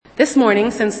This morning,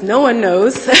 since no one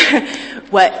knows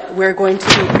what we're going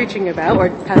to be preaching about, or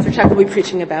Pastor Chuck will be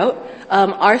preaching about,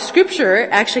 our scripture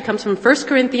actually comes from 1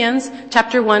 Corinthians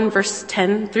chapter 1, verse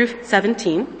 10 through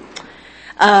 17.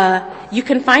 You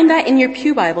can find that in your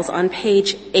pew Bibles on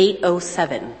page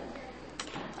 807.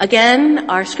 Again,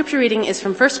 our scripture reading is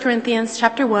from 1 Corinthians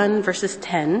chapter 1, verses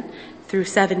 10 through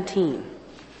 17.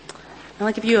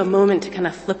 I'll give you a moment to kind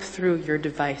of flip through your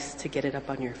device to get it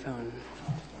up on your phone.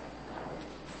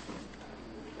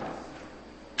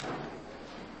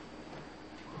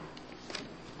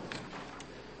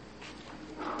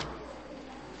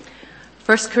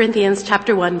 First Corinthians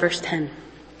chapter 1, verse 10.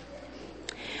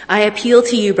 I appeal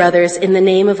to you, brothers, in the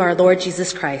name of our Lord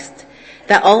Jesus Christ,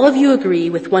 that all of you agree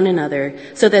with one another,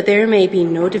 so that there may be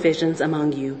no divisions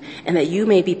among you, and that you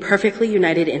may be perfectly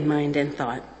united in mind and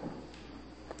thought.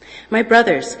 My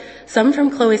brothers, some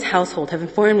from Chloe's household have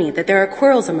informed me that there are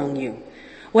quarrels among you.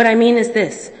 What I mean is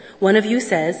this: one of you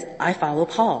says, I follow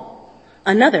Paul.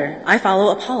 Another, I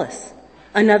follow Apollos.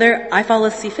 Another, I follow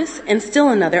Cephas. And still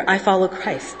another, I follow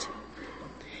Christ.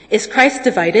 Is Christ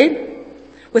divided?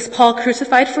 Was Paul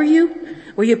crucified for you?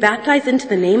 Were you baptized into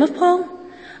the name of Paul?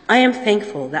 I am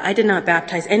thankful that I did not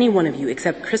baptize any one of you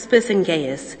except Crispus and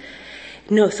Gaius.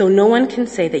 So no one can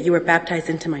say that you were baptized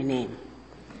into my name.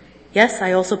 Yes,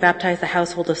 I also baptized the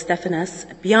household of Stephanas.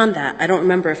 Beyond that, I don't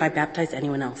remember if I baptized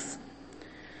anyone else.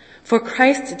 For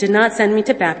Christ did not send me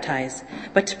to baptize,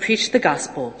 but to preach the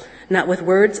gospel, not with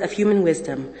words of human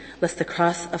wisdom, lest the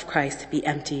cross of Christ be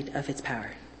emptied of its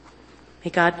power. May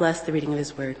God bless the reading of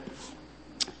his word.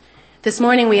 This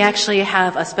morning we actually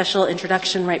have a special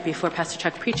introduction right before Pastor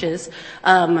Chuck preaches.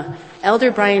 Elder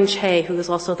Brian Che, who is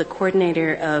also the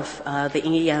coordinator of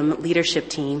the EM leadership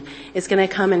team, is going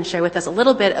to come and share with us a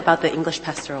little bit about the English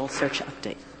Pastoral Search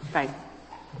update. Brian.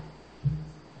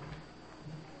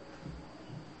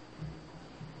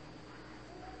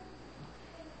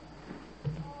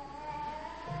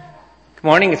 Good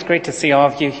morning. It's great to see all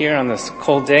of you here on this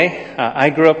cold day.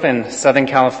 I grew up in Southern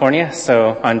California,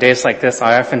 so on days like this,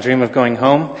 I often dream of going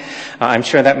home. I'm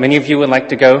sure that many of you would like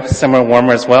to go somewhere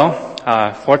warmer as well.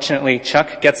 Fortunately,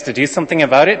 Chuck gets to do something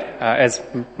about it. As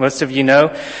most of you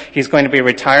know, he's going to be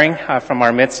retiring from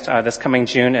our midst this coming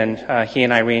June, and he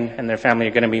and Irene and their family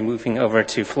are going to be moving over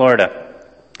to Florida.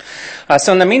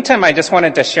 So in the meantime, I just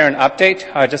wanted to share an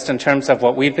update just in terms of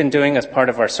what we've been doing as part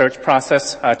of our search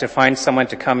process to find someone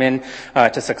to come in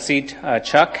to succeed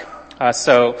Chuck.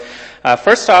 So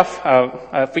first off,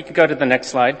 if we could go to the next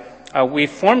slide. We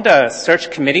formed a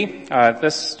search committee.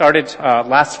 This started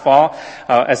last fall.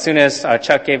 As soon as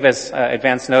Chuck gave us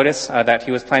advance notice that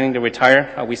he was planning to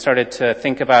retire, we started to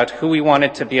think about who we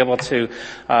wanted to be able to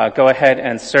go ahead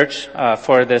and search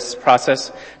for this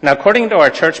process. Now, according to our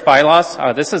church bylaws,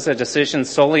 this is a decision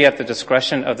solely at the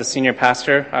discretion of the senior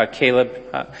pastor,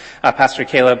 Pastor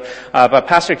Caleb. But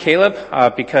Pastor Caleb,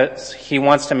 because he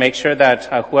wants to make sure that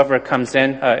whoever comes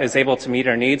in is able to meet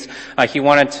our needs, he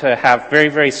wanted to have very,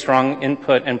 very strong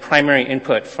input and primary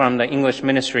input from the English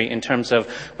ministry in terms of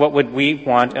what would we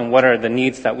want and what are the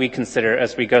needs that we consider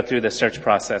as we go through the search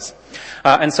process.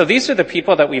 And so these are the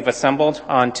people that we've assembled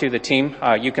onto the team.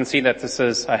 You can see that this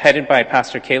is headed by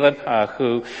Pastor Caleb,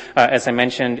 who, as I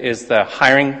mentioned, is the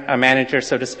hiring manager,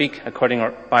 so to speak, according to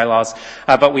our bylaws.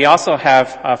 But we also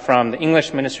have from the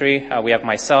English ministry, we have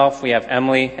myself, we have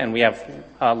Emily, and we have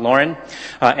Lauren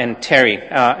and Terry.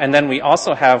 And then we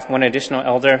also have one additional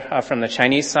elder from the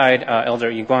Chinese side,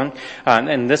 Elder Yuguan.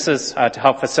 And this is to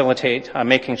help facilitate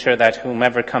making sure that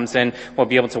whomever comes in will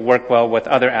be able to work well with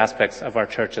other aspects of our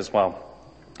church as well.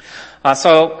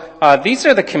 So these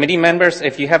are the committee members.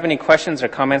 If you have any questions or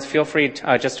comments, feel free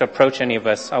to just to approach any of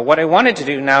us. What I wanted to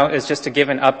do now is just to give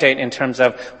an update in terms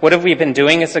of what have we been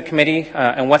doing as a committee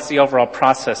and what's the overall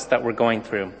process that we're going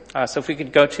through. So if we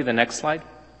could go to the next slide.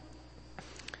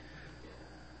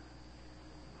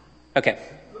 Okay.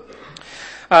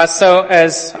 So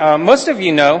as most of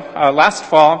you know, last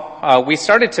fall we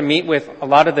started to meet with a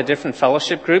lot of the different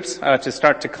fellowship groups to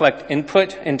start to collect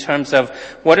input in terms of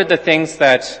what are the things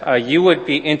that you would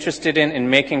be interested in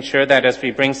making sure that as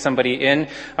we bring somebody in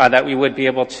that we would be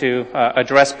able to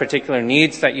address particular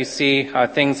needs that you see,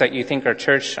 things that you think our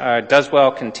church does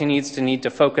well, continues to need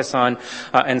to focus on,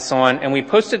 and so on. And we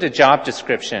posted a job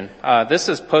description. This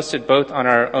is posted both on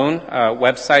our own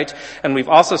website, and we've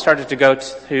also started to go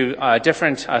to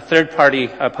different third-party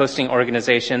posting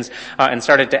organizations and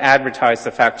started to advertise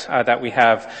the fact that we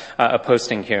have a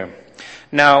posting here.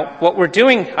 Now, what we're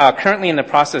doing currently in the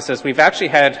process is we've actually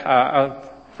had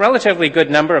a relatively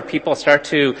good number of people start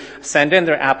to send in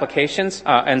their applications,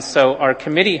 and so our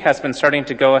committee has been starting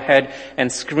to go ahead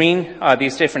and screen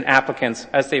these different applicants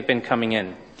as they've been coming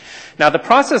in. Now, the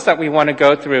process that we want to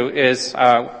go through is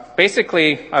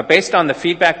basically based on the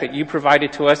feedback that you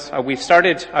provided to us. We've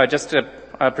started just to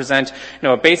present,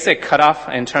 a basic cutoff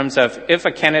in terms of if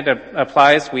a candidate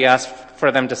applies, we ask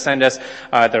for them to send us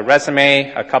their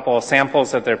resume, a couple of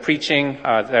samples of their preaching,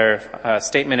 their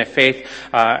statement of faith,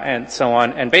 and so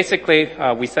on. And basically,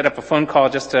 we set up a phone call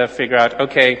just to figure out,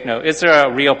 okay, is there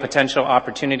a real potential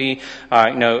opportunity?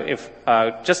 If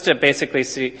just to basically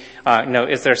see,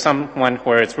 is there someone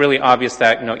where it's really obvious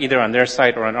that, either on their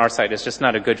side or on our side, it's just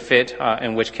not a good fit,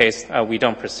 in which case we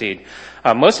don't proceed.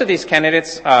 Most of these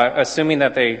candidates, assuming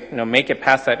that they, make it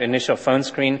past that initial phone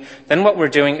screen, then what we're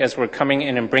doing is we're coming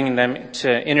in and bringing them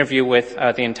to interview with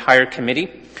the entire committee.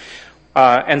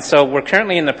 And so we're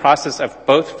currently in the process of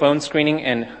both phone screening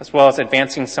and as well as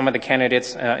advancing some of the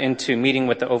candidates into meeting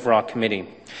with the overall committee.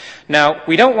 Now,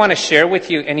 we don't want to share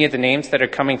with you any of the names that are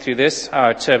coming through this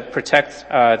to protect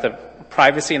the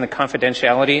privacy and the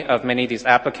confidentiality of many of these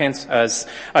applicants. As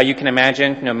you can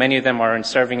imagine, many of them are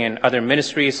serving in other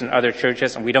ministries and other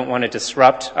churches, and we don't want to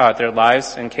disrupt their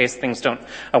lives in case things don't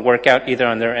work out either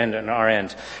on their end and our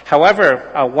end.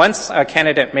 However, once a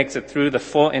candidate makes it through the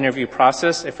full interview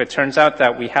process, if it turns out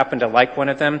that we happen to like one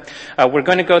of them, we're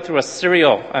going to go through a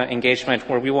serial engagement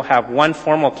where we will have one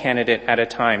formal candidate at a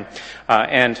time,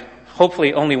 and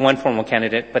hopefully only one formal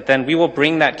candidate, but then we will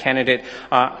bring that candidate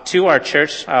to our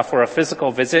church for a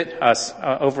physical visit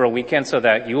over a weekend so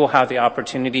that you will have the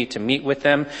opportunity to meet with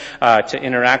them, to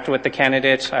interact with the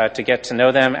candidate, to get to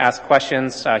know them, ask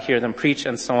questions, hear them preach,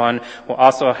 and so on. We'll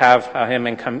also have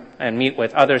him come and meet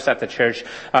with others at the church,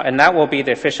 and that will be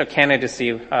the official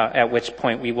candidacy, at which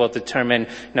point we will determine,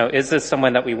 is this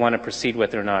someone that we want to proceed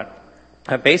with or not.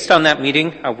 Based on that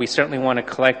meeting, we certainly want to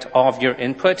collect all of your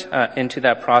input into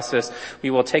that process.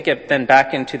 We will take it then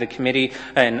back into the committee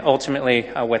and ultimately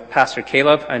with Pastor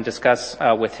Caleb and discuss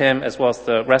with him as well as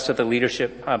the rest of the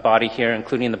leadership body here,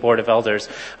 including the Board of Elders.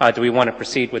 Do we want to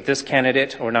proceed with this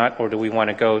candidate or not, or do we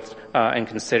want to go and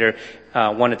consider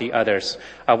one of the others?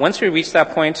 Once we reach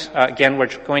that point, again, we're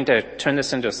going to turn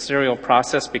this into a serial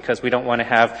process because we don't want to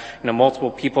have multiple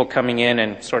people coming in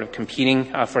and sort of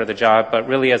competing for the job, but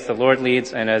really as the Lord leads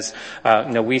and as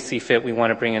we see fit, we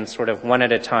want to bring in sort of one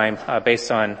at a time based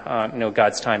on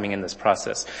God's timing in this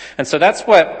process. And so that's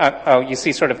what you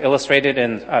see sort of illustrated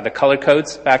in the color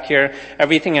codes back here.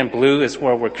 Everything in blue is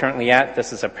where we're currently at.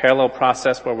 This is a parallel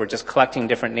process where we're just collecting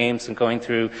different names and going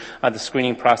through the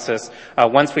screening process.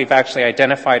 Once we've actually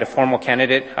identified a formal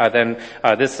candidate, then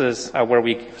this is where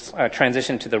we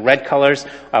transition to the red colors.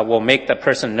 We'll make the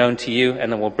person known to you,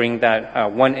 and then we'll bring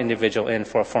that one individual in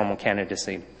for a formal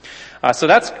candidacy. So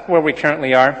that's where we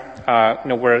currently are.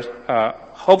 We're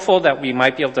hopeful that we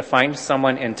might be able to find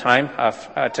someone in time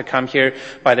to come here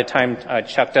by the time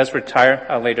Chuck does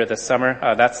retire later this summer.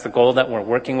 That's the goal that we're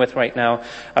working with right now.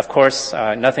 Of course,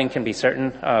 nothing can be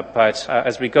certain, but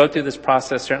as we go through this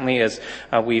process, certainly as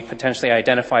we potentially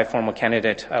identify a formal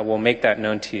candidate, we'll make that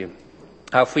known to you.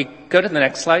 If we go to the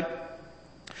next slide.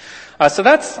 So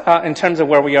that's in terms of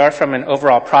where we are from an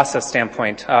overall process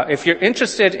standpoint. If you're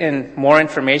interested in more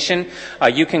information,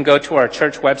 you can go to our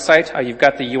church website. You've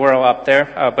got the URL up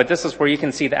there, but this is where you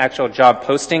can see the actual job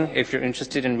posting if you're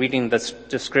interested in reading the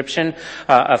description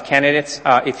of candidates.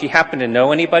 If you happen to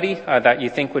know anybody that you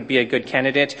think would be a good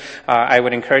candidate, I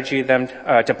would encourage you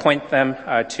to point them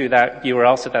to that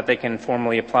URL so that they can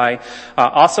formally apply.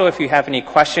 Also, if you have any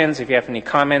questions, if you have any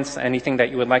comments, anything that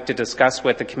you would like to discuss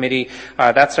with the committee,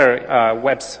 that's our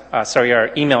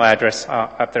our email address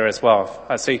up there as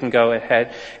well. So you can go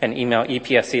ahead and email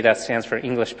EPSC, that stands for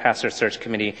English Pastor Search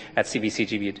Committee, at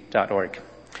cbcgb.org.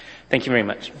 Thank you very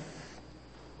much.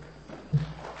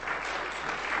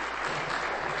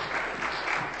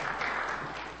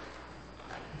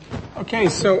 Okay,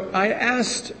 so I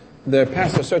asked the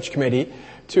Pastor Search Committee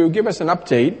to give us an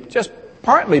update, just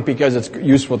partly because it's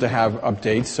useful to have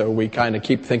updates, so we kind of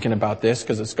keep thinking about this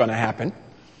because it's going to happen,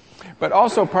 but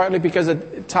also partly because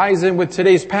it ties in with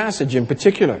today's passage in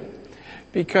particular.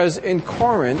 Because in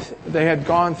Corinth, they had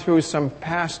gone through some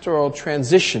pastoral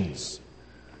transitions,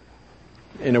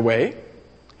 in a way,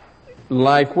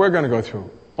 like we're going to go through.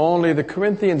 Only the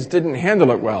Corinthians didn't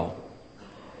handle it well.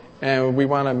 And we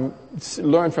want to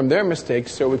learn from their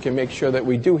mistakes so we can make sure that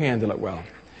we do handle it well.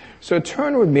 So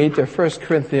turn with me to 1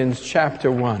 Corinthians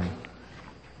chapter 1.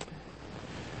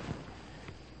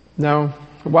 Now,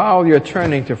 while you're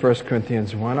turning to 1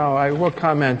 Corinthians 1, I will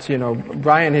comment,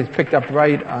 Brian has picked up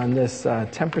right on this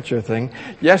temperature thing.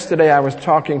 Yesterday I was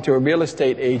talking to a real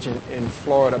estate agent in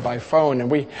Florida by phone, and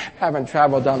we haven't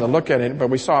traveled down to look at it, but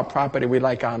we saw a property we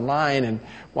like online and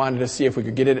wanted to see if we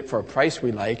could get it for a price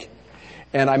we like.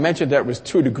 And I mentioned that it was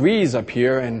 2 degrees up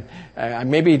here, and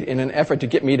maybe in an effort to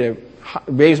get me to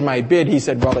raise my bid, he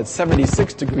said, well, it's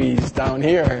 76 degrees down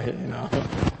here, you know.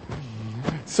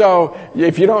 So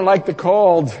if you don't like the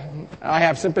cold, I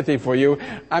have sympathy for you.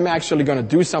 I'm actually going to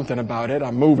do something about it.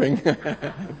 I'm moving.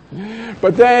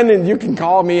 But then you can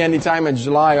call me anytime in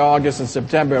July, August, and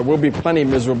September. We'll be plenty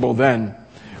miserable then.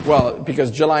 Well,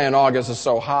 because July and August are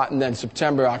so hot, and then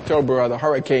September, October are the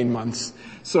hurricane months.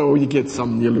 So you get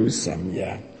some, you lose some,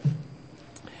 yeah.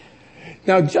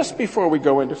 Now, just before we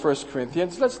go into 1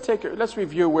 Corinthians, let's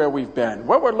review where we've been.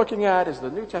 What we're looking at is the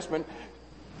New Testament.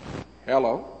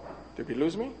 Hello? Did we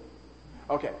lose me?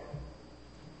 Okay.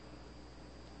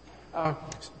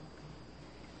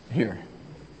 Here.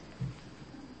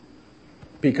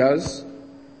 Because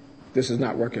this is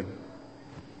not working.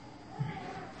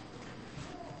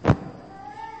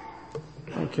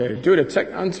 Okay, due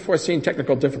to unforeseen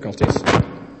technical difficulties.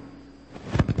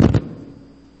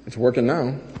 It's working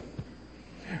now.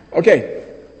 Okay,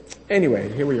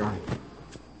 anyway, here we are.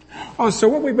 Oh, so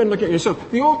what we've been looking at here. So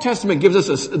the Old Testament gives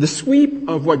us the sweep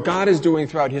of what God is doing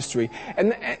throughout history,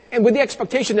 and with the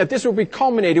expectation that this will be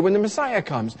culminated when the Messiah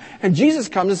comes. And Jesus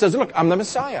comes and says, look, I'm the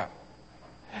Messiah.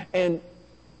 And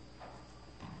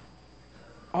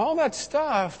all that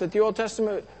stuff that the Old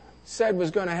Testament said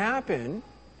was going to happen,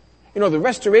 you know, the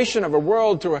restoration of a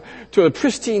world to a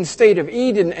pristine state of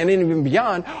Eden and even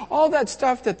beyond, all that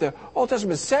stuff that the Old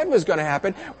Testament said was going to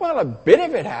happen, well, a bit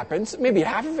of it happens, maybe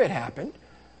half of it happened.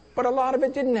 But a lot of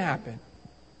it didn't happen.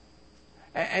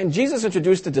 And Jesus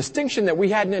introduced a distinction that we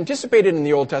hadn't anticipated in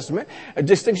the Old Testament, a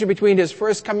distinction between his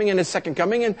first coming and his second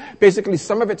coming, and basically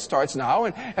some of it starts now,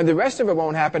 and the rest of it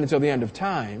won't happen until the end of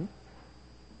time.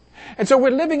 And so we're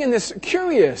living in this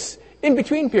curious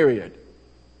in-between period.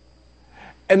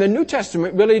 And the New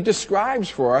Testament really describes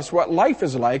for us what life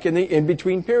is like in the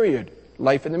in-between period,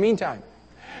 life in the meantime.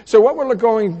 So what we're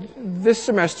going this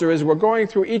semester is we're going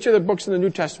through each of the books in the New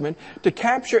Testament to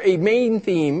capture a main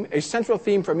theme, a central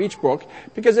theme from each book,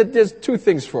 because it does 2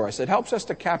 things for us. It helps us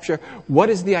to capture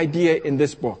what is the idea in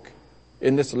this book,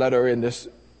 in this letter, in this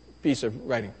piece of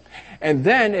writing. And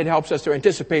then it helps us to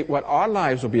anticipate what our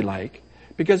lives will be like,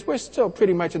 because we're still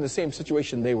pretty much in the same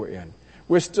situation they were in.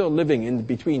 We're still living in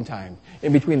between time,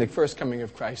 in between the first coming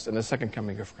of Christ and the second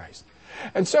coming of Christ.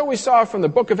 And so we saw from the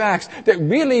book of Acts that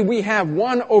really we have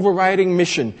one overriding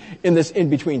mission in this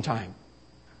in-between time.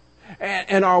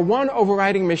 And our one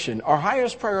overriding mission, our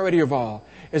highest priority of all,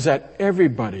 is that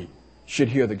everybody should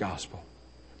hear the gospel.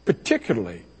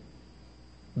 Particularly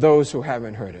those who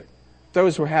haven't heard it.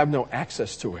 Those who have no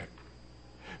access to it.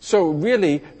 So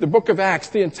really, the book of Acts,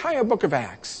 the entire book of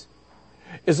Acts,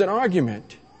 is an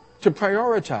argument to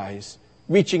prioritize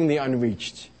reaching the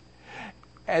unreached.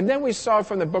 And then we saw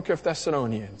from the book of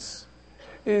Thessalonians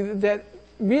that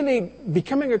really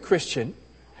becoming a Christian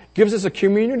gives us a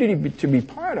community to be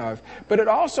part of, but it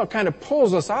also kind of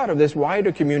pulls us out of this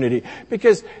wider community.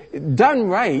 Because done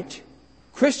right,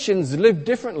 Christians live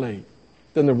differently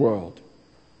than the world.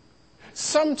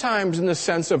 Sometimes in the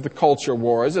sense of the culture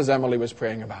wars, as Emily was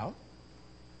praying about.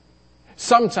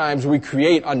 Sometimes we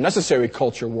create unnecessary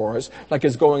culture wars, like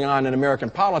is going on in American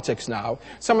politics now.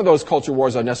 Some of those culture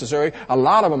wars are necessary. A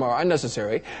lot of them are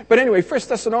unnecessary. But anyway, 1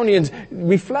 Thessalonians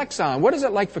reflects on what is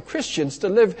it like for Christians to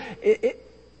live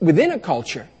within a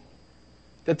culture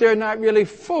that they're not really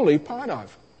fully part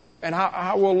of. And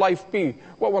how will life be?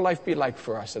 What will life be like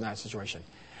for us in that situation?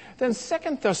 Then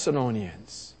 2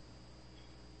 Thessalonians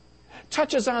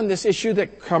touches on this issue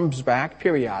that comes back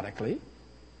periodically.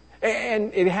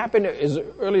 And it happened as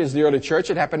early as the early church.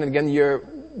 It happened again in the year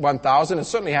 1000. It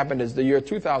certainly happened as the year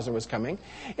 2000 was coming.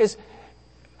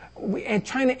 And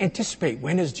trying to anticipate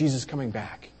when is Jesus coming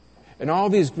back. And all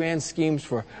these grand schemes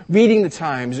for reading the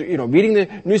Times, reading the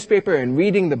newspaper and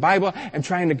reading the Bible and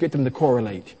trying to get them to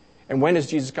correlate. And when is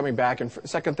Jesus coming back? And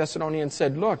 2 Thessalonians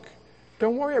said, look,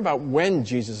 don't worry about when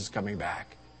Jesus is coming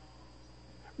back.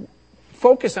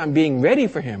 Focus on being ready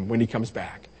for him when he comes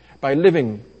back by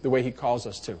living the way he calls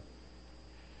us to.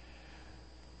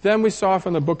 Then we saw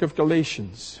from the book of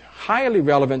Galatians, highly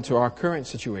relevant to our current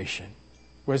situation,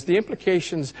 was the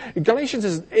implications. Galatians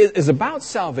is about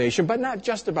salvation, but not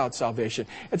just about salvation.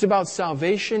 It's about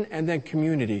salvation and then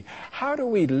community. How do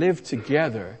we live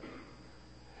together?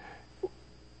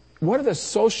 What are the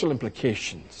social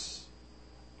implications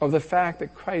of the fact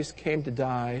that Christ came to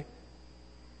die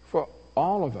for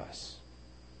all of us?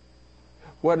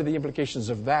 What are the implications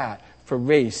of that for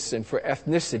race and for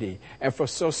ethnicity and for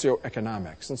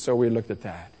socioeconomics? And so we looked at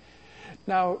that.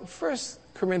 Now, 1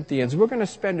 Corinthians, we're going to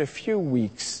spend a few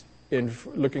weeks in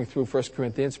looking through 1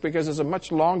 Corinthians because it's a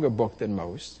much longer book than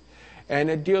most. And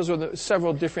it deals with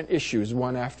several different issues,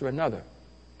 one after another,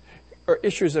 or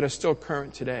issues that are still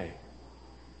current today.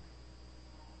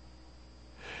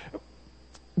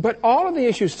 But all of the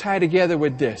issues tie together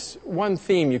with this. One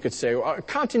theme, you could say, or a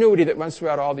continuity that runs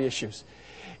throughout all the issues,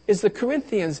 is the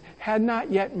Corinthians had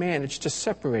not yet managed to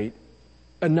separate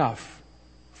enough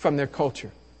from their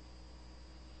culture.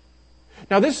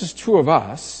 Now, this is true of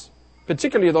us,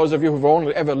 particularly those of you who've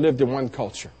only ever lived in one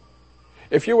culture.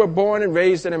 If you were born and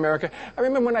raised in America, I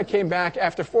remember when I came back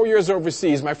after 4 years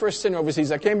overseas, my first stint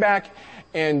overseas, I came back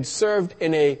and served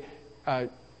in a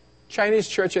Chinese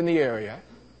church in the area,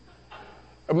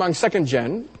 among second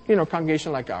gen,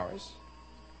 congregation like ours.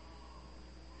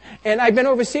 And I'd been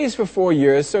overseas for 4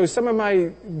 years, so some of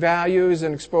my values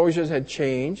and exposures had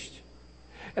changed.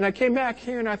 And I came back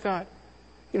here and I thought,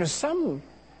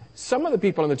 some of the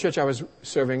people in the church I was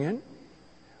serving in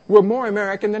were more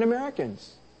American than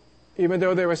Americans, even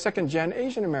though they were second gen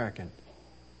Asian American.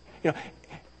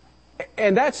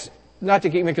 And that's not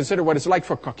to even consider what it's like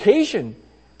for Caucasian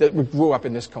that we grew up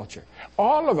in this culture.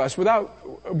 All of us,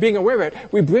 without being aware of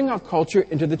it, we bring our culture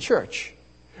into the church.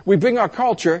 We bring our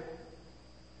culture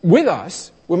with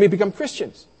us when we become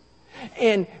Christians.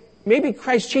 And maybe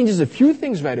Christ changes a few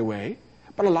things right away,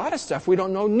 but a lot of stuff we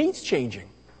don't know needs changing.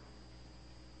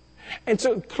 And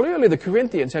so clearly the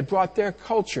Corinthians had brought their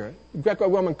culture,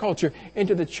 Greco-Roman culture,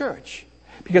 into the church.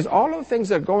 Because all of the things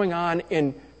that are going on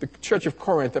in the church of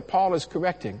Corinth that Paul is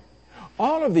correcting,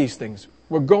 all of these things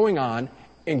were going on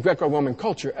in Greco-Roman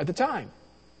culture at the time.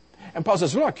 And Paul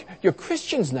says, look, you're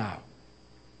Christians now.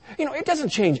 It doesn't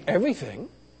change everything.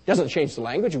 It doesn't change the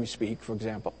language we speak, for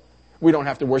example. We don't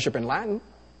have to worship in Latin.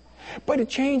 But it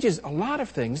changes a lot of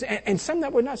things, and some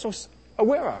that we're not so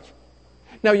aware of.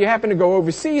 Now, you happen to go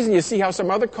overseas and you see how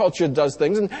some other culture does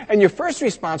things, and your first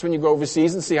response when you go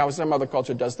overseas and see how some other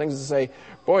culture does things is to say,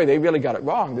 boy, they really got it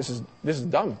wrong. This is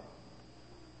dumb.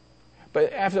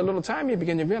 But after a little time, you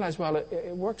begin to realize, well,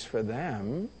 it works for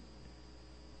them.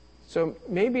 So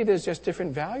maybe there's just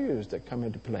different values that come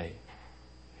into play.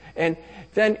 And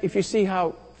then if you see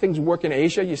how things work in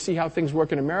Asia, you see how things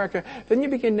work in America, then you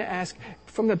begin to ask,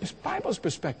 from the Bible's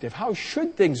perspective, how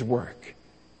should things work?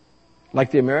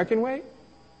 Like the American way?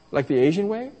 Like the Asian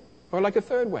way? Or like a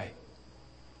third way?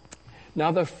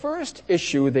 Now, the first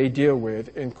issue they deal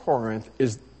with in Corinth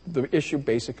is the issue,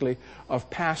 basically, of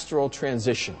pastoral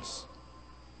transitions.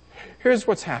 Here's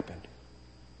what's happened.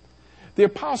 The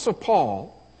Apostle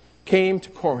Paul came to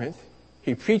Corinth.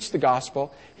 He preached the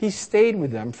gospel. He stayed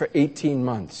with them for 18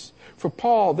 months. For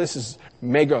Paul, this is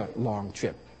mega long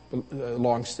trip,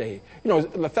 long stay.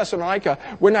 Thessalonica,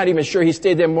 we're not even sure he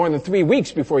stayed there more than 3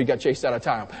 weeks before he got chased out of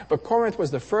town. But Corinth was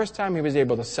the first time he was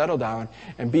able to settle down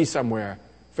and be somewhere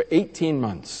for 18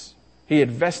 months. He had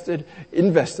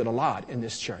invested a lot in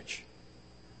this church.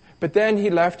 But then he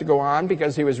left to go on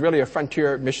because he was really a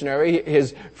frontier missionary.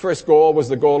 His first goal was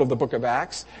the goal of the book of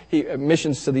Acts,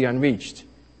 missions to the unreached.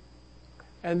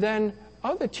 And then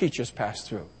other teachers passed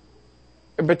through.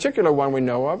 In particular, one we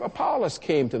know of, Apollos,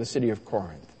 came to the city of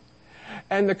Corinth.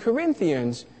 And the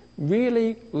Corinthians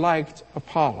really liked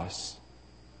Apollos.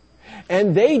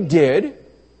 And they did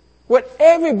what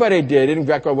everybody did in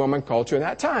Greco-Roman culture in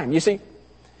that time. You see,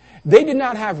 they did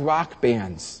not have rock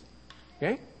bands.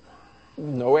 Okay?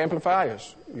 No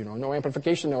amplifiers, no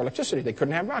amplification, no electricity. They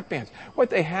couldn't have rock bands. What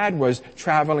they had was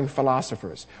traveling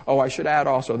philosophers. Oh, I should add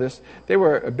also this. They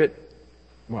were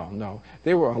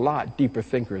they were a lot deeper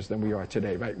thinkers than we are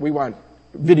today, right? We want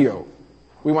video.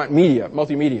 We want media,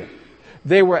 multimedia.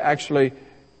 They were actually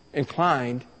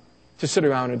inclined to sit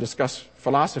around and discuss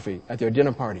philosophy at their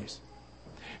dinner parties.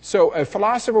 So a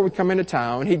philosopher would come into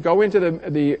town, he'd go into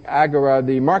the agora,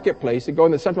 the marketplace, he'd go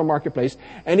in the central marketplace,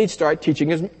 and he'd start teaching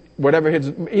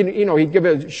he'd give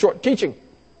a short teaching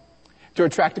to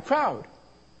attract a crowd.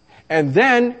 And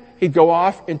then he'd go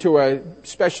off into a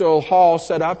special hall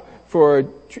set up for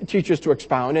teachers to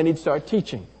expound, and he'd start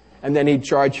teaching. And then he'd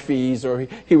charge fees, or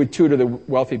he would tutor the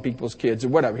wealthy people's kids, or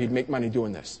whatever. He'd make money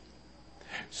doing this.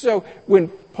 So when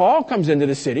Paul comes into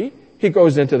the city, he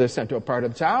goes into the central part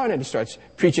of town and he starts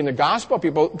preaching the gospel.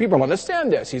 People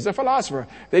understand this. He's a philosopher.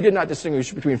 They did not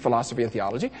distinguish between philosophy and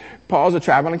theology. Paul's a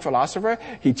traveling philosopher.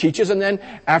 He teaches, and then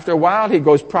after a while he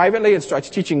goes privately and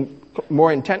starts teaching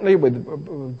more intently with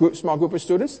a small group of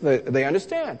students. They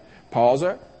understand. Paul's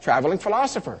a traveling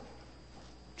philosopher,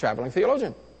 traveling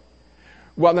theologian.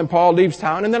 Well, then Paul leaves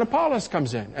town, and then Apollos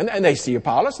comes in. And they see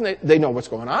Apollos, and they know what's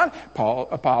going on.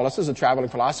 Apollos is a traveling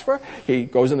philosopher. He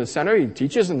goes in the center, he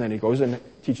teaches, and then he goes and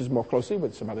teaches more closely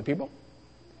with some other people.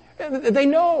 And they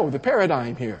know the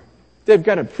paradigm here. They've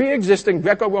got a pre-existing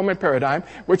Greco-Roman paradigm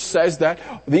which says that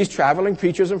these traveling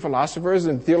preachers and philosophers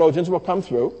and theologians will come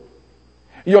through.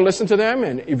 You'll listen to them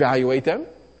and evaluate them,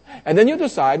 and then you'll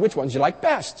decide which ones you like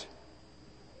best.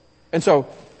 And so,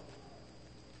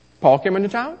 Paul came into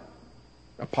town,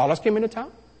 Apollos came into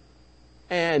town,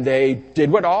 and they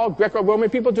did what all Greco-Roman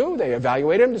people do. They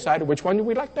evaluated and decided which one do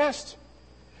we like best.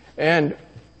 And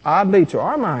oddly to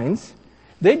our minds,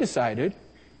 they decided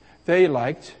they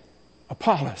liked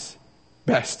Apollos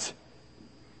best.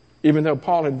 Even though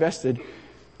Paul invested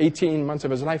 18 months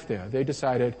of his life there, they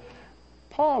decided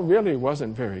Paul really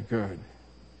wasn't very good.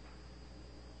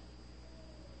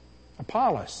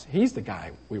 Apollos, he's the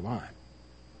guy we want.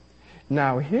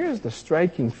 Now, here's the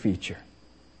striking feature.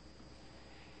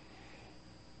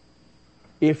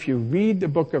 If you read the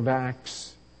book of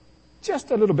Acts just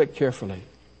a little bit carefully,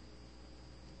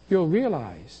 you'll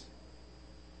realize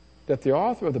that the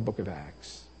author of the book of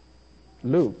Acts,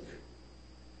 Luke,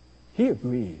 he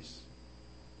agrees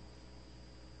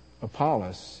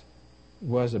Apollos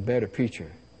was a better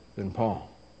preacher than Paul.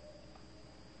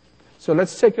 So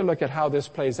let's take a look at how this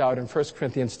plays out in 1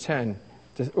 Corinthians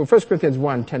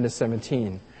 1, 10 to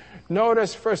 17.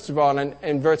 Notice, first of all,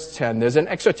 in verse 10, there's an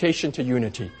exhortation to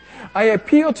unity. I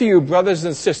appeal to you, brothers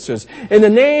and sisters, in the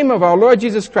name of our Lord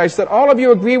Jesus Christ, that all of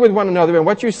you agree with one another in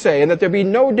what you say, and that there be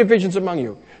no divisions among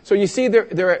you. So you see,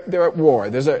 they're at war.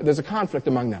 There's a conflict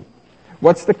among them.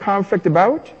 What's the conflict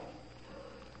about?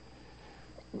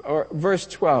 Verse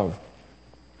 12.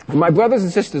 My brothers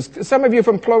and sisters, some of you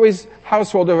from Chloe's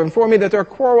household have informed me that there are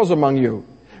quarrels among you.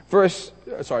 Verse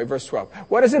 12.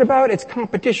 What is it about? It's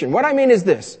competition. What I mean is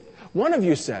this. One of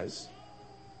you says,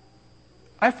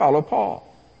 I follow Paul.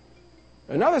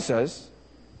 Another says,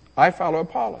 I follow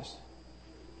Apollos.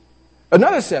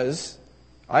 Another says,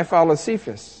 I follow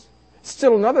Cephas.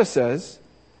 Still another says,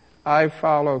 I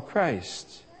follow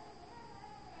Christ.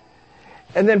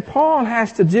 And then Paul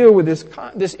has to deal with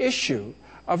this issue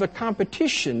of a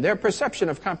competition, their perception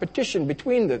of competition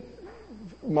between the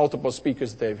multiple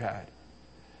speakers they've had.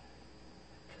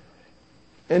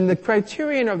 And the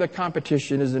criterion of the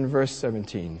competition is in verse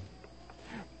 17.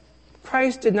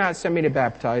 Christ did not send me to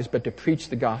baptize, but to preach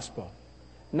the gospel,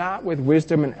 not with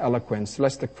wisdom and eloquence,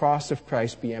 lest the cross of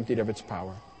Christ be emptied of its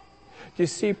power. Do you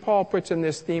see Paul puts in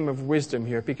this theme of wisdom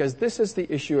here? Because this is the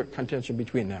issue at contention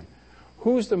between them.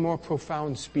 Who's the more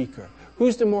profound speaker?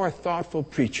 Who's the more thoughtful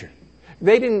preacher?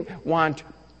 They didn't want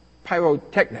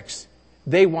pyrotechnics.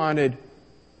 They wanted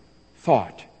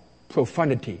thought,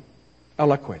 profundity,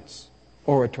 eloquence,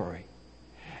 oratory.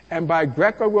 And by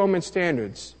Greco-Roman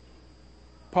standards,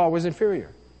 Paul was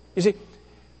inferior. You see,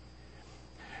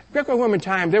 Greco-Roman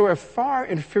time, they were far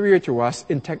inferior to us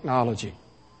in technology.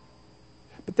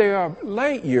 But they are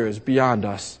light years beyond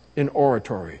us in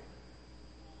oratory,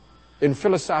 in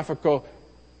philosophical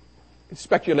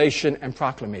speculation and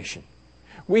proclamation.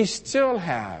 We still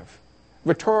have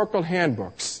rhetorical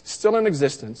handbooks still in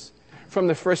existence from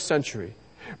the first century.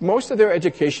 Most of their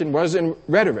education was in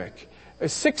rhetoric.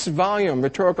 6-volume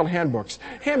rhetorical handbooks.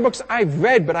 Handbooks I've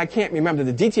read, but I can't remember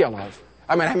the detail of.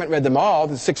 I mean, I haven't read them all,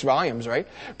 the 6 volumes, right?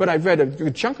 But I've read a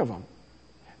good chunk of them.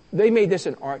 They made this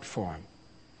an art form.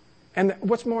 And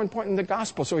what's more important than the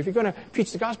gospel? So if you're going to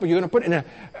preach the gospel, you're going to put it in an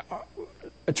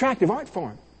attractive art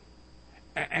form.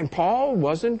 And Paul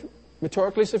wasn't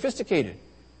rhetorically sophisticated.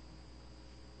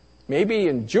 Maybe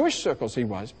in Jewish circles he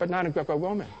was, but not in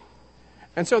Greco-Roman.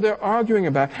 And so they're arguing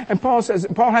about, and Paul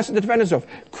has to defend himself.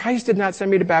 Christ did not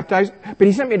send me to baptize, but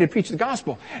he sent me to preach the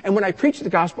gospel. And when I preach the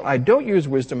gospel, I don't use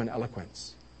wisdom and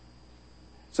eloquence.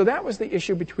 So that was the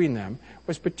issue between them,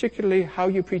 was particularly how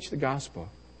you preach the gospel.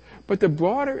 But the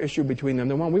broader issue between them,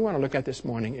 the one we want to look at this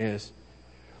morning is,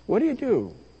 what do you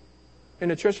do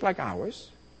in a church like ours,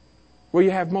 where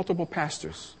you have multiple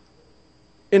pastors?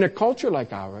 In a culture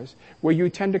like ours, where you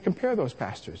tend to compare those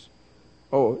pastors.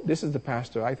 Oh, this is the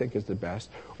pastor I think is the best,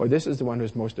 or this is the one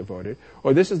who's most devoted,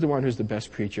 or this is the one who's the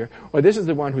best preacher, or this is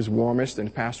the one who's warmest in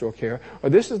pastoral care, or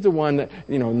this is the one that,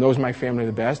 knows my family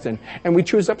the best, and we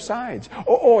choose up sides.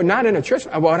 Or not in a church,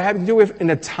 what I have to do with in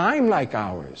a time like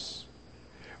ours,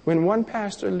 when one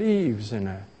pastor leaves and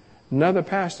another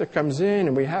pastor comes in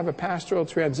and we have a pastoral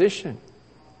transition.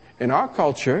 In our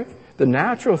culture, the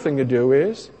natural thing to do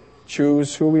is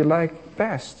choose who we like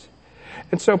best.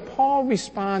 And so Paul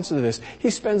responds to this. He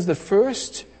spends the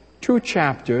first 2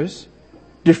 chapters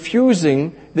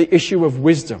diffusing the issue of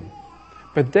wisdom.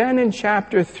 But then in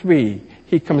chapter 3,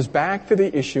 he comes back to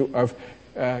the issue of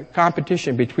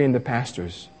competition between the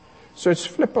pastors. So let's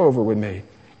flip over with me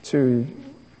to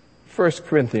 1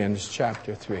 Corinthians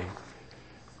chapter 3.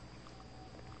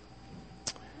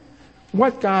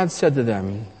 what God said to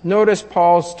them. Notice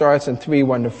Paul starts in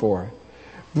 3:1-4.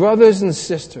 Brothers and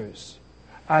sisters,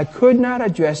 I could not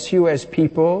address you as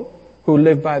people who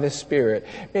live by the Spirit.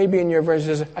 Maybe in your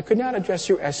verses, I could not address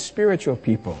you as spiritual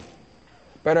people,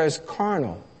 but as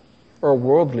carnal or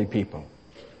worldly people.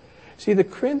 See, the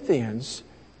Corinthians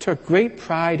took great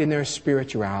pride in their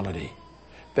spirituality.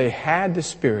 They had the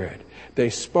Spirit. They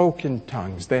spoke in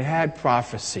tongues. They had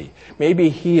prophecy, maybe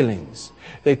healings.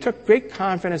 They took great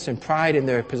confidence and pride in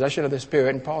their possession of the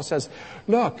Spirit. And Paul says,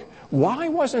 look, why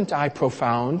wasn't I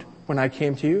profound when I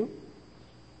came to you?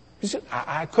 He said,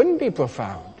 I couldn't be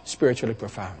profound, spiritually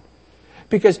profound,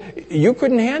 because you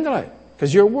couldn't handle it,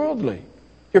 because you're worldly,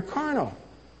 you're carnal,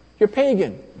 you're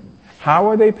pagan. How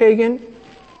are they pagan?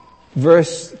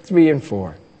 Verse 3 and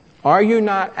 4. Are you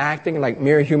not acting like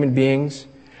mere human beings?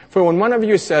 For when one of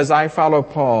you says, I follow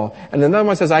Paul, and another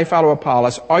one says, I follow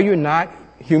Apollos, are you not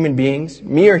human beings,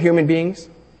 mere human beings?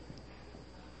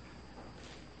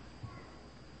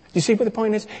 Do you see what the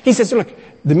point is? He says, look,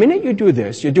 the minute you do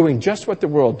this, you're doing just what the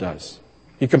world does.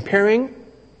 You're comparing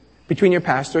between your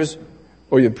pastors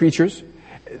or your preachers.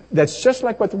 That's just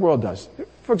like what the world does.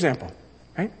 For example,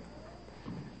 right?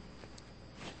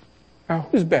 Now,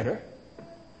 who's better?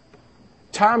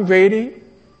 Tom Brady,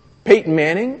 Peyton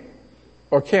Manning,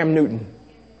 or Cam Newton?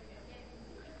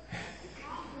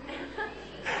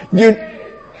 You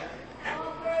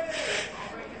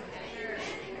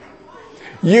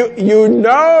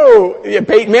know,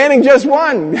 Peyton Manning just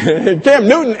won. Cam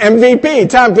Newton, MVP.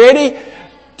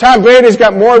 Tom Brady's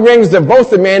got more rings than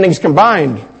both the Mannings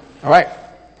combined. All right.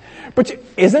 But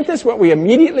isn't this what we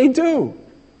immediately do?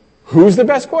 Who's the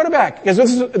best quarterback? Because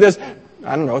there's,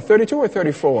 32 or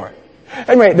 34.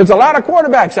 Anyway, there's a lot of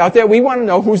quarterbacks out there. We want to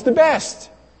know who's the best.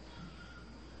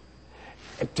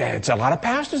 It's a lot of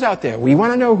pastors out there. We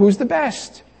want to know who's the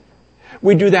best.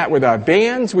 We do that with our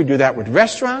bands. We do that with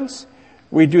restaurants.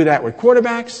 We do that with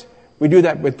quarterbacks. We do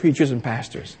that with preachers and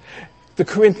pastors. The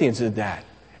Corinthians did that.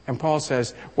 And Paul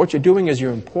says, what you're doing is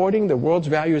you're importing the world's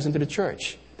values into the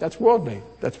church. That's worldly.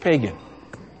 That's pagan.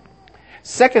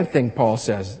 Second thing Paul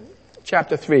says,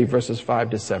 chapter 3, verses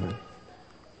 5-7.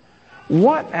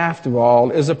 What, after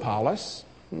all, is Apollos?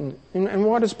 And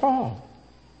what is Paul?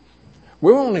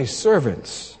 We're only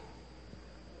servants.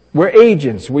 We're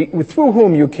agents through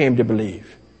whom you came to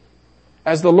believe.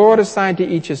 As the Lord assigned to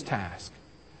each his task.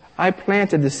 I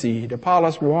planted the seed.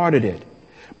 Apollos watered it.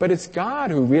 But it's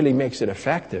God who really makes it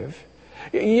effective.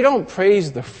 You don't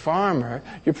praise the farmer.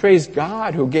 You praise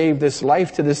God who gave this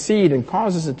life to the seed and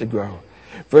causes it to grow.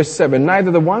 Verse 7,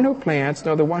 neither the one who plants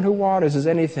nor the one who waters is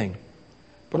anything,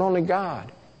 but only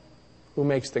God who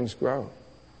makes things grow.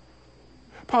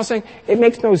 Paul's saying it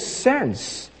makes no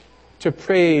sense to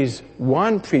praise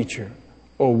one preacher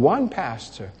or one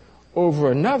pastor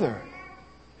over another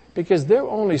because they're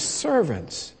only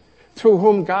servants through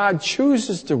whom God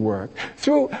chooses to work.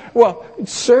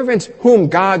 Servants whom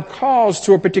God calls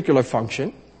to a particular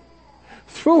function,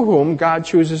 through whom God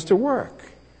chooses to work.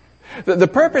 The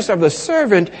purpose of the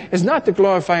servant is not to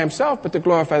glorify himself, but to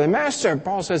glorify the master. And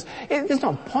Paul says, there's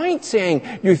no point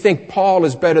saying you think Paul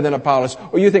is better than Apollos,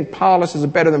 or you think Apollos is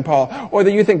better than Paul, or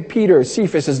that you think Peter,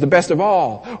 Cephas is the best of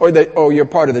all, or you're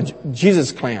part of the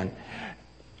Jesus clan.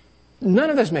 None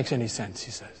of this makes any sense,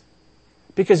 he says.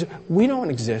 Because we don't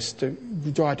exist to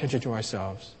draw attention to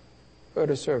ourselves, or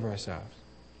to serve ourselves,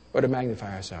 or to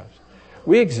magnify ourselves.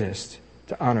 We exist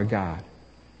to honor God.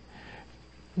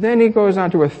 Then he goes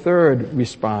on to a third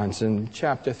response in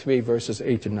chapter 3, verses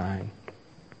 8-9.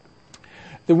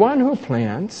 The one who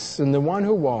plants and the one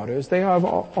who waters, they have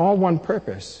all one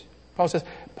purpose. Paul says,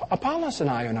 Apollos and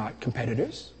I are not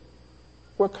competitors.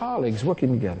 We're colleagues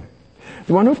working together.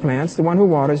 The one who plants, the one who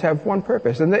waters have one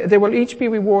purpose, and they will each be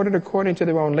rewarded according to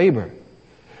their own labor.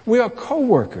 We are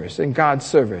co-workers in God's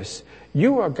service.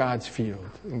 You are God's field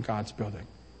in God's building.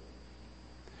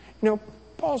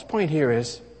 Paul's point here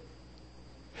is,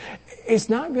 it's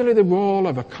not really the role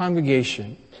of a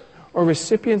congregation or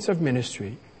recipients of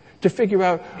ministry to figure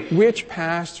out which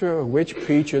pastor or which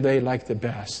preacher they like the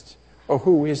best or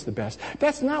who is the best.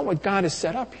 That's not what God has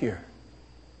set up here.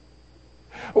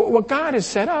 What God has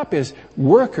set up is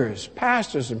workers,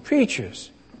 pastors, and preachers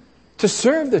to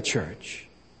serve the church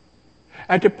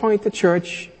and to point the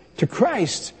church to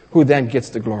Christ, who then gets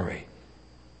the glory.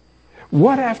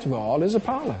 What, after all, is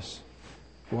Apollos?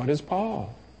 What is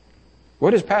Paul?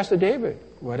 What is Pastor David?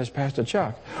 What is Pastor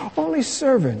Chuck? Only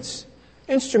servants,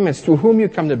 instruments through whom you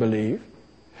come to believe.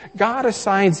 God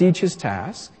assigns each his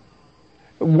task.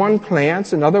 One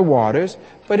plants, another waters,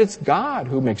 but it's God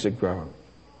who makes it grow.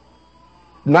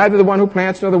 Neither the one who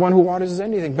plants nor the one who waters is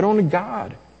anything, but only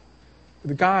God.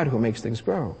 The God who makes things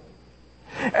grow.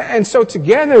 And so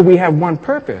together we have one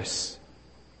purpose.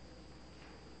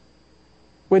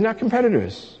 We're not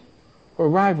competitors or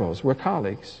rivals. We're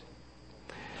colleagues.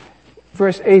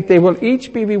 Verse 8, they will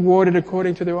each be rewarded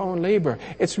according to their own labor.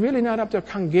 It's really not up to a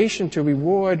congregation to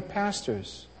reward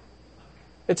pastors.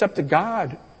 It's up to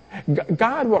God.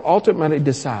 God will ultimately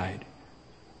decide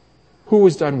who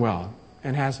has done well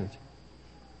and hasn't.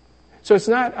 So it's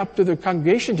not up to the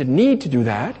congregation to need to do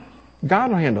that.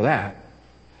 God will handle that.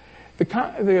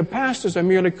 The pastors are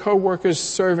merely co-workers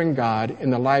serving God in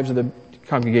the lives of the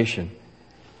congregation.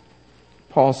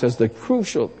 Paul says the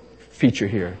crucial feature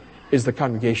here is the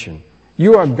congregation.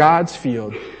 You are God's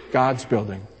field, God's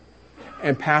building.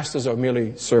 And pastors are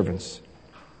merely servants.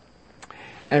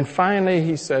 And finally,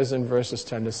 he says in verses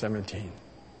 10 to 17,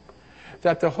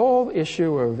 that the whole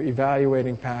issue of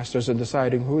evaluating pastors and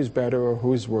deciding who's better or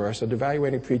who's worse, and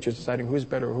evaluating preachers, deciding who's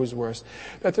better or who's worse,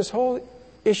 that this whole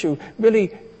issue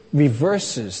really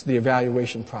reverses the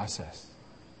evaluation process.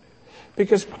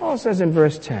 Because Paul says in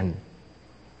verse 10,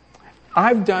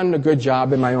 I've done a good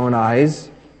job in my own eyes,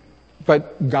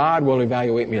 but God will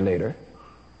evaluate me later.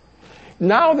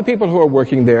 Now the people who are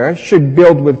working there should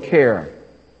build with care.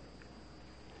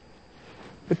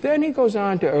 But then he goes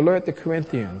on to alert the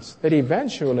Corinthians that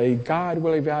eventually God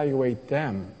will evaluate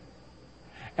them.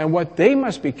 And what they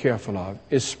must be careful of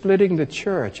is splitting the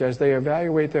church as they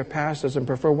evaluate their pastors and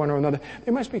prefer one or another.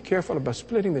 They must be careful about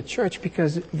splitting the church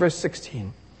because, verse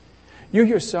 16, you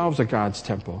yourselves are God's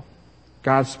temple.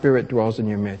 God's Spirit dwells in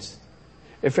your midst.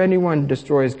 If anyone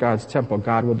destroys God's temple,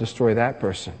 God will destroy that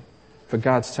person, for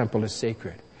God's temple is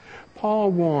sacred.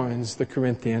 Paul warns the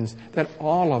Corinthians that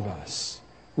all of us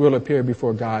will appear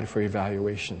before God for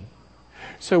evaluation.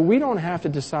 So we don't have to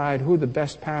decide who the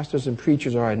best pastors and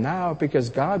preachers are now, because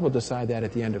God will decide that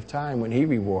at the end of time when He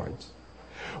rewards.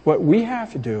 What we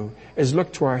have to do is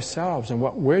look to ourselves and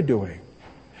what we're doing,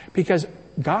 because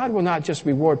God will not just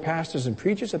reward pastors and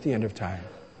preachers at the end of time.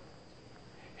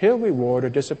 He'll reward or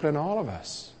discipline all of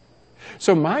us.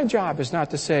 So my job is not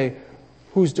to say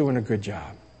who's doing a good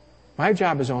job. My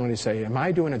job is only to say, am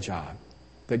I doing a job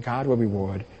that God will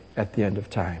reward at the end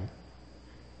of time?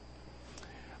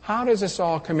 How does this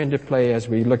all come into play as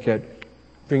we look at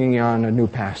bringing on a new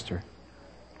pastor?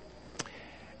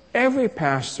 Every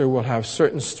pastor will have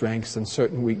certain strengths and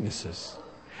certain weaknesses.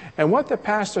 And what the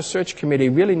pastor search committee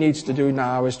really needs to do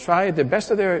now is try the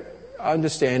best of their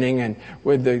understanding and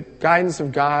with the guidance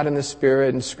of God and the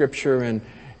Spirit and Scripture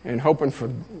and hoping for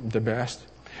the best.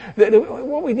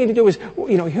 What we need to do is,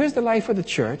 here's the life of the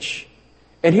church,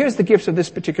 and here's the gifts of this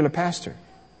particular pastor.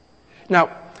 Now,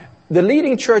 the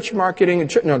leading church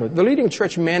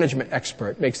management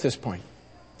expert makes this point.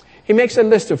 He makes a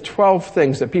list of 12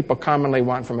 things that people commonly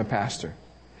want from a pastor.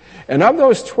 And of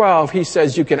those 12, he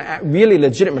says you can really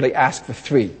legitimately ask for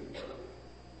 3.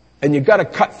 And you've got to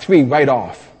cut 3 right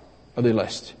off of the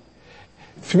list.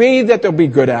 3 that they'll be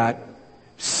good at,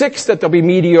 6 that they'll be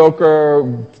mediocre,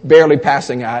 barely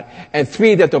passing at, and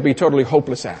 3 that they'll be totally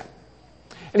hopeless at.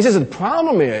 And he says the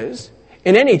problem is,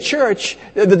 in any church,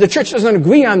 the church doesn't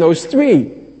agree on those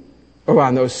 3 or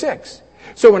on those 6.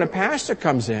 So when a pastor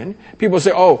comes in, people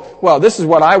say, oh, well, this is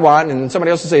what I want, and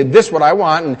somebody else will say, this is what I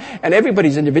want, and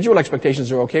everybody's individual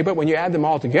expectations are okay, but when you add them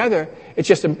all together, it's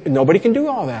just, nobody can do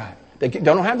all that. They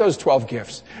don't have those 12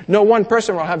 gifts. No one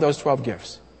person will have those 12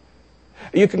 gifts.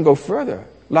 You can go further.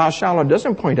 Lyle Shallow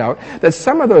doesn't point out that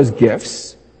some of those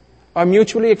gifts are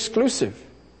mutually exclusive.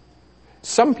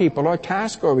 Some people are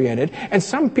task-oriented, and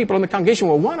some people in the congregation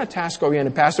will want a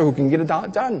task-oriented pastor who can get it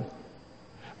done.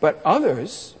 But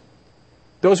others,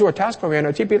 those who are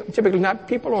task-oriented, are typically not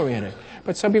people-oriented.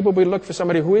 But some people will look for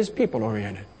somebody who is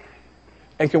people-oriented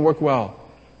and can work well,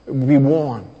 be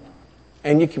warm.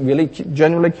 And you really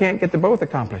generally can't get the both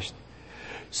accomplished.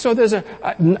 So there's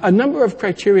a number of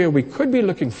criteria we could be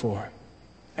looking for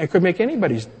and could make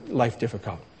anybody's life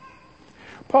difficult.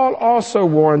 Paul also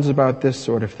warns about this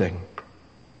sort of thing.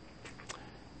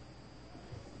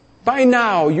 By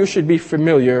now, you should be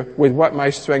familiar with what my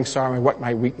strengths are and what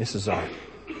my weaknesses are.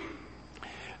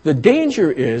 The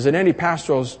danger is, in any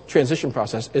pastoral transition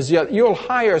process, is that you'll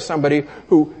hire somebody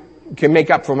who can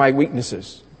make up for my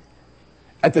weaknesses,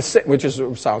 which is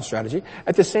a sound strategy.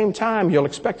 At the same time, you'll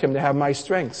expect him to have my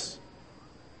strengths.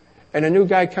 And a new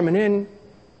guy coming in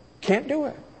can't do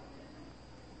it.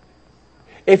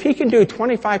 If he can do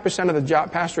 25% of the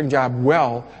pastoring job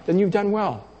well, then you've done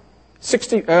well.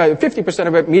 50%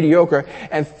 of it mediocre,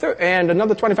 and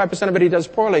another 25% of it he does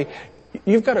poorly,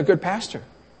 you've got a good pastor.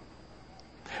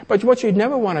 But what you'd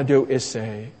never want to do is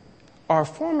say, our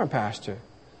former pastor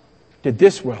did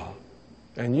this well,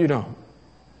 and you don't.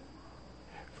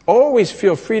 Always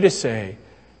feel free to say,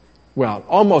 well,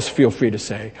 almost feel free to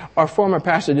say, our former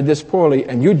pastor did this poorly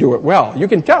and you do it well. You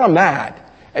can tell them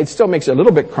that. It still makes it a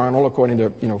little bit carnal according to,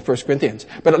 1 Corinthians.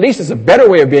 But at least it's a better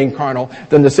way of being carnal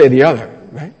than to say the other,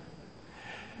 right?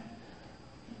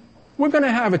 We're going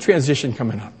to have a transition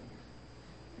coming up.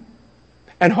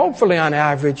 And hopefully, on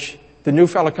average, the new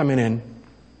fellow coming in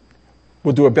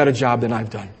will do a better job than I've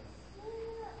done.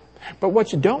 But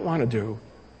what you don't want to do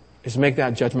is make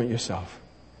that judgment yourself.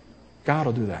 God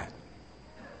will do that.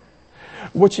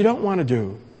 What you don't want to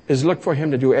do is look for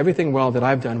him to do everything well that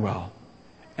I've done well,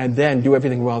 and then do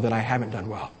everything well that I haven't done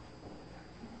well.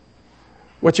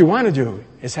 What you want to do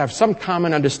is have some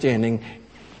common understanding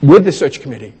with the search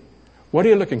committee. What are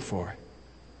you looking for?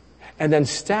 And then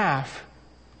staff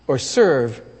or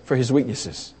serve for his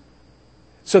weaknesses.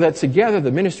 So that together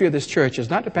the ministry of this church is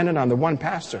not dependent on the one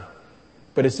pastor,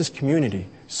 but it's this community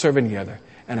serving together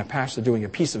and a pastor doing a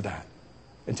piece of that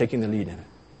and taking the lead in it.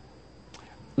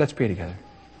 Let's pray together.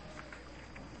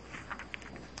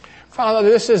 Father,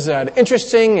 this is an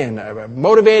interesting and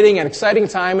motivating and exciting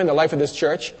time in the life of this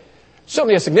church.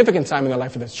 Certainly a significant time in the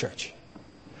life of this church.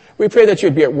 We pray that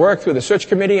you'd be at work through the search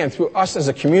committee and through us as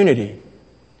a community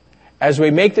as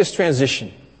we make this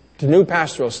transition to new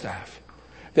pastoral staff,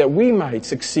 that we might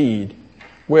succeed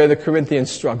where the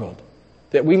Corinthians struggled,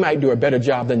 that we might do a better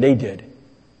job than they did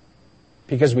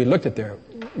because we looked at their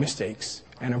mistakes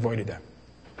and avoided them.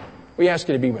 We ask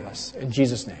you to be with us. In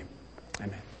Jesus' name,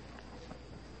 amen.